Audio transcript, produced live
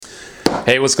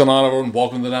Hey, what's going on, everyone?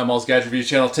 Welcome to the 9miles Gadget Review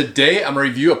channel. Today, I'm going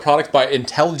to review a product by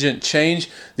Intelligent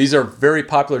Change. These are very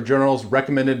popular journals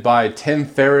recommended by Tim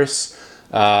Ferriss.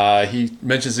 He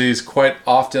mentions these quite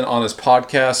often on his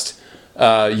podcast.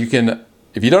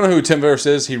 If you don't know who Tim Ferriss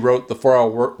is, he wrote The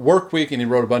 4-Hour Work Week and he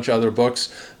wrote a bunch of other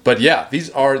books. But yeah,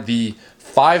 these are the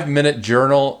 5-minute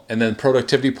journal and then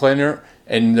productivity planner.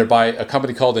 And they're by a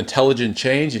company called Intelligent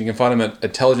Change. And you can find them at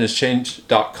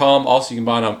intelligencechange.com. Also, you can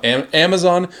buy them on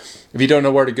Amazon. If you don't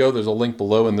know where to go, there's a link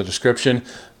below in the description.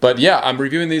 But yeah, I'm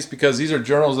reviewing these because these are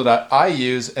journals that I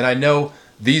use, and I know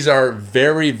these are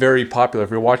very, very popular.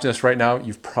 If you're watching this right now,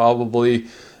 you probably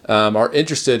are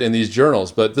interested in these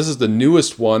journals. But this is the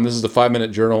newest one. This is the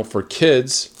 5-minute journal for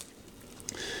kids.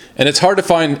 And it's hard to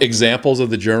find examples of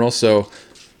the journal, so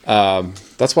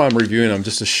that's why I'm reviewing them,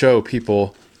 just to show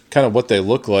people kind of what they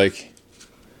look like.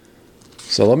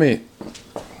 So let me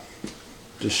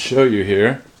just show you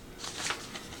here.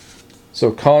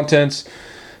 So contents: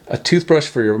 a toothbrush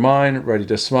for your mind, ready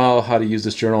to smile, how to use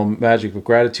this journal, magic of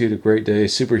gratitude, a great day,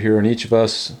 superhero in each of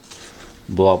us,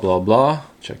 blah, blah, blah.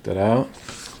 Check that out.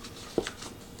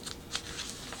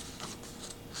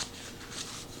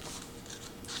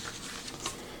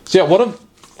 So yeah, one of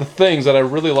the things that I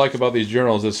really like about these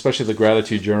journals, especially the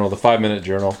gratitude journal, the 5-minute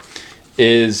journal,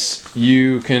 is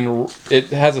it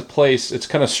has a place, it's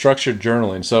kind of structured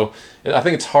journaling. So I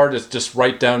think it's hard to just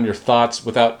write down your thoughts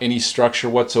without any structure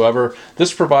whatsoever.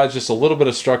 This provides just a little bit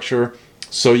of structure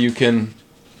so you can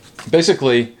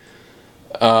basically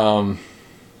every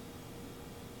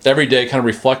day kind of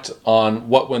reflect on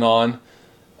what went on.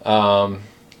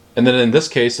 And then in this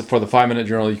case, for the 5-minute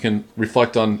journal, you can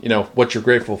reflect on, what you're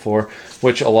grateful for,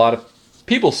 which a lot of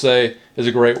people say is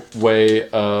a great way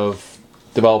of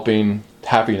developing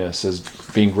happiness, is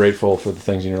being grateful for the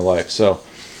things in your life. So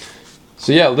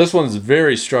yeah, this one's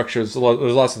very structured. There's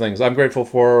lots of things. I'm grateful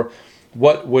for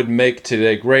what would make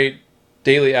today great.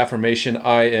 Daily affirmation: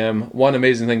 I am. One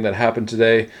amazing thing that happened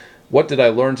today. What did I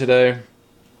learn today?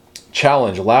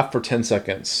 Challenge: laugh for 10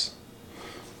 seconds.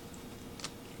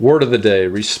 Word of the day: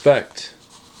 respect.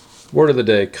 Word of the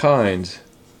day: kind.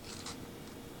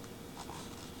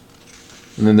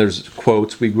 And then there's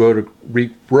quotes: we grow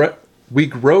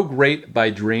great by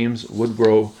dreams.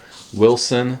 Woodrow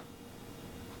Wilson.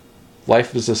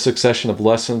 Life is a succession of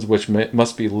lessons which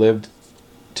must be lived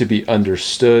to be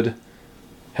understood.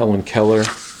 Helen Keller.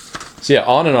 So yeah,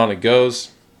 on and on it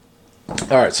goes.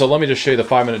 All right, so let me just show you the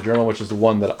 5-minute journal, which is the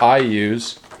one that I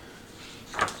use.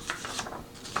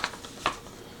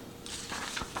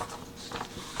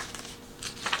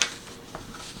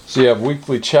 So you have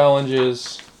weekly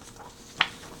challenges.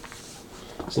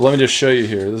 So let me just show you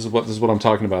here. This is what I'm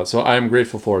talking about. So I am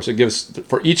grateful for. So it gives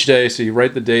for each day. So you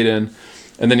write the date in,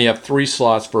 and then you have 3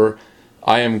 slots for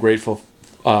I am grateful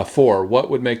for. What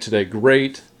would make today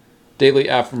great? Daily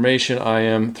affirmation: I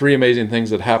am. 3 amazing things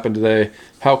that happened today.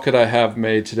 How could I have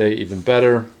made today even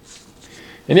better?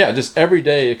 And yeah, just every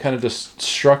day it kind of just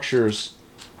structures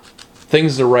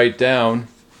things to write down,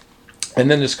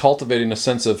 and then just cultivating a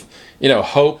sense of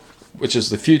hope, which is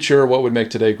the future. What would make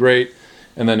today great?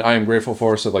 And then I am grateful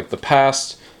for, so like the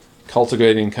past,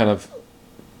 cultivating kind of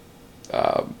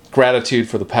gratitude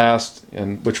for the past,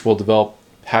 and which will develop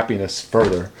happiness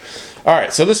further. All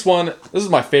right, so this is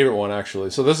my favorite one, actually.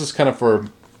 So this is kind of for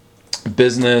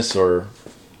business or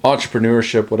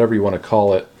entrepreneurship, whatever you want to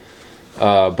call it.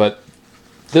 But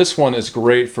this one is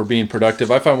great for being productive.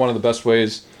 I find one of the best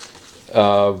ways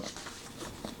of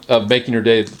making your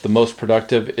day the most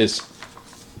productive is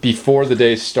before the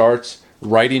day starts,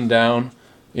 writing down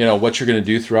what you're going to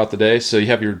do throughout the day. So you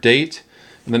have your date,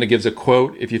 and then it gives a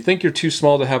quote: if you think you're too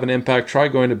small to have an impact, try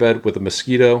going to bed with a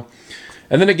mosquito.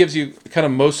 And then it gives you kind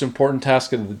of most important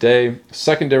task of the day,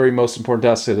 secondary most important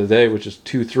task of the day, which is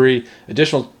 2, 3,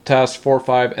 additional tasks 4,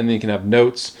 5, and then you can have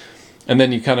notes. And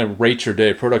then you kind of rate your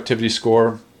day, productivity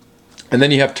score. And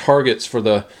then you have targets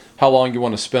for how long you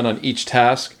want to spend on each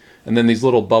task. And then these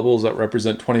little bubbles that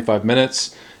represent 25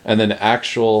 minutes. And then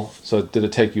actual, so did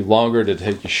it take you longer? Did it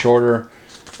take you shorter?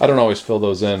 I don't always fill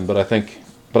those in, but I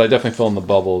definitely fill in the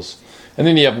bubbles. And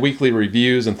then you have weekly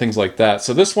reviews and things like that.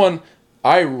 So this one,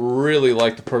 I really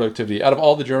like the productivity. Out of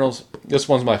all the journals, this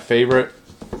one's my favorite.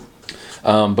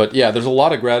 But yeah, there's a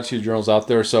lot of gratitude journals out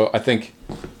there. So I think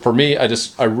for me, I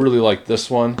really like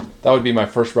this one. That would be my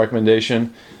first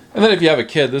recommendation. And then if you have a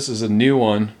kid, this is a new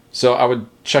one. So I would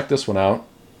check this one out.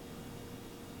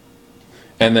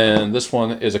 And then this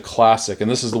one is a classic,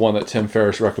 and this is the one that Tim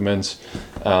Ferriss recommends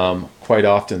quite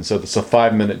often. So it's a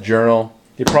 5-minute journal.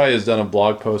 He probably has done a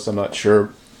blog post, I'm not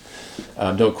sure.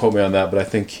 Don't quote me on that, but I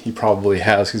think he probably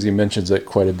has, because he mentions it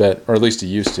quite a bit, or at least he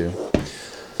used to.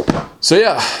 So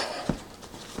yeah,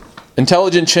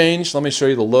 Intelligent Change. Let me show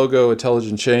you the logo,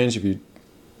 Intelligent Change, if you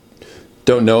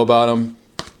don't know about them.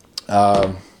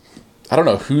 I don't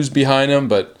know who's behind them,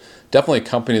 but definitely a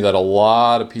company that a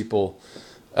lot of people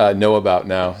know about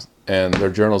now. And their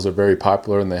journals are very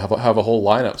popular, and they have a whole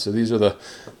lineup. So these are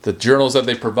the journals that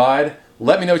they provide.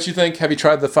 Let me know what you think. Have you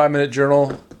tried the 5-minute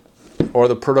journal or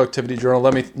the productivity journal?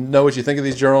 Let me know what you think of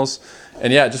these journals.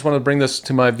 And yeah, I just want to bring this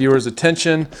to my viewers'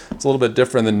 attention. It's a little bit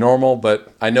different than normal,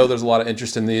 but I know there's a lot of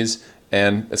interest in these,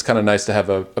 and it's kind of nice to have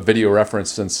a video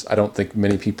reference, since I don't think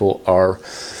many people are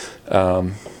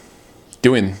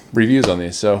doing reviews on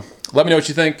these. So let me know what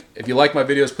you think. If you like my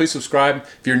videos, please subscribe.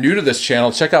 If you're new to this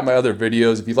channel, check out my other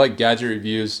videos. If you like gadget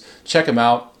reviews, check them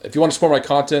out. If you want to support my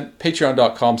content,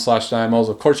 patreon.com/Niamals.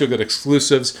 Of course, you'll get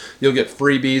exclusives, you'll get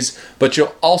freebies, but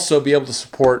you'll also be able to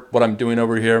support what I'm doing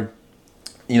over here.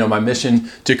 You know, my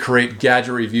mission to create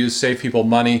gadget reviews, save people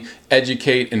money,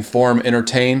 educate, inform,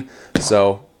 entertain.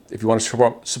 So if you want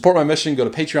to support my mission, go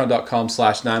to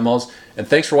patreon.com/Niamals. And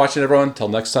thanks for watching, everyone. Until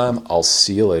next time, I'll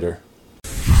see you later.